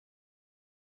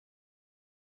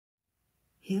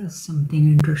Here's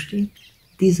something interesting.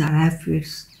 These are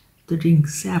aphids that drink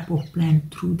sap of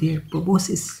plant through their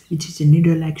proboscis, which is a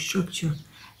needle-like structure,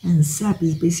 and sap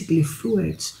is basically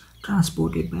fluids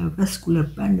transported by vascular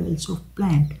bundles of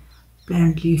plant.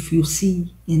 Plant leaf you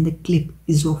see in the clip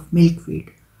is of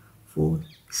milkweed. For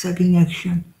sucking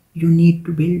action, you need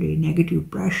to build a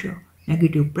negative pressure.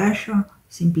 Negative pressure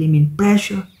simply means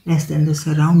pressure less than the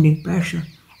surrounding pressure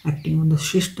acting on the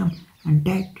system, and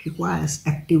that requires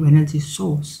active energy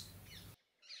source.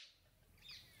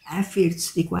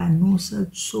 Aphids require no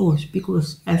such source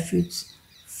because aphids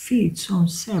feeds on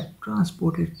sap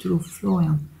transported through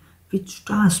phloem, which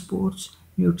transports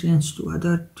nutrients to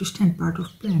other distant part of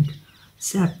plant.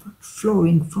 Sap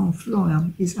flowing from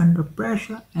phloem is under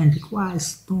pressure and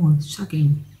requires no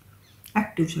sucking,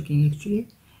 active sucking actually.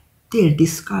 They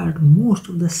discard most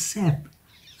of the sap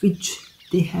which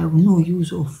they have no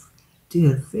use of.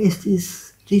 Their waste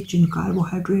is rich in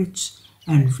carbohydrates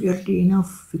and weirdly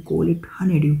enough we call it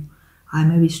honeydew. I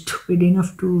may be stupid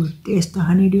enough to taste the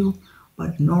honeydew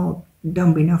but not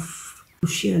dumb enough to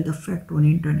share the fact on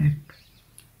internet.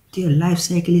 Their life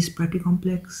cycle is pretty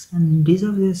complex and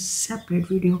deserves a separate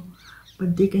video,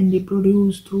 but they can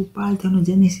reproduce through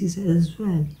parthenogenesis as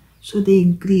well, so they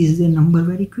increase their number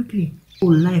very quickly.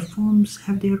 All life forms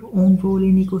have their own role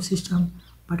in ecosystem,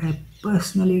 but I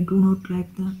personally do not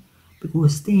like them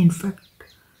because they in fact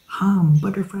harm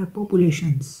butterfly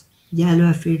populations.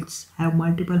 Yellow aphids have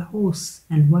multiple hosts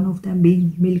and one of them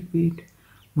being milkweed.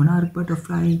 Monarch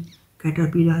butterfly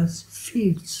caterpillars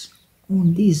feeds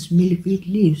on these milkweed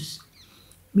leaves.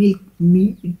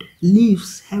 Milkweed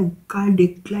leaves have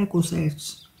cardiac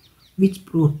glycosides which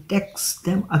protects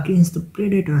them against the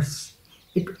predators.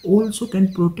 It also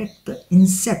can protect the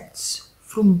insects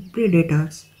from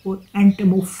predators or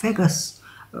entomophagus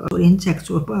or insects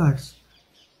or birds.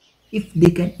 If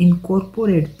they can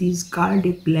incorporate these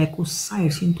cardiac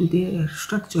glycosides into their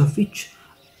structure, which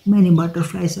many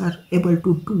butterflies are able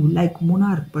to do, like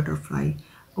monarch butterfly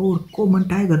or common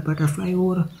tiger butterfly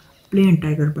or plain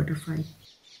tiger butterfly.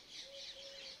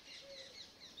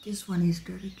 This one is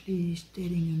directly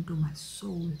staring into my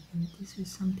soul, and this is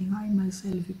something I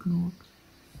myself ignored.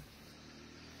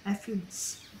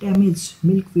 Aphids damage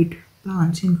milkweed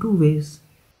plants in two ways.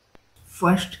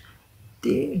 First,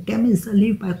 they damage the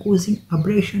leaf by causing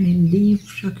abrasion in leaf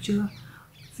structure,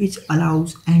 which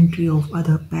allows entry of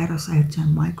other parasites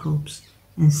and microbes.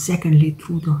 And secondly,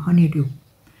 through the honeydew.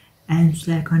 Ants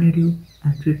like honeydew,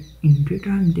 and in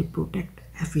return they protect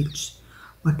aphids.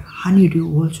 But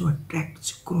honeydew also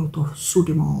attracts growth of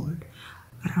sooty mold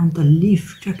around the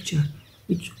leaf structure,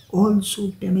 which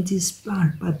also damages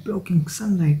plant by blocking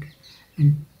sunlight.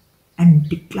 And, and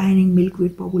declining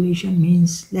milkweed population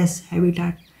means less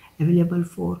habitat available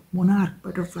for monarch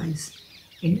butterflies.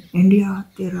 In India,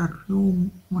 there are no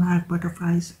monarch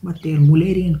butterflies, but their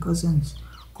Mullerian cousins,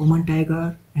 common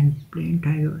tiger and plain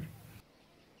tiger.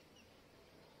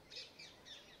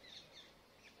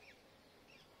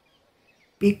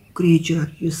 Big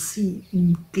creature you see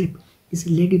in clip is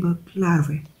a ladybug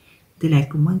larvae. They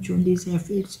like to munch on these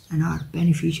aphids and are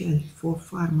beneficial for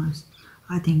farmers.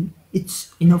 I think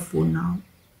it's enough for now.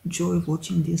 Enjoy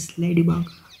watching this ladybug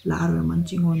larvae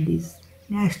munching on these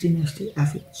nasty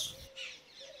aphids.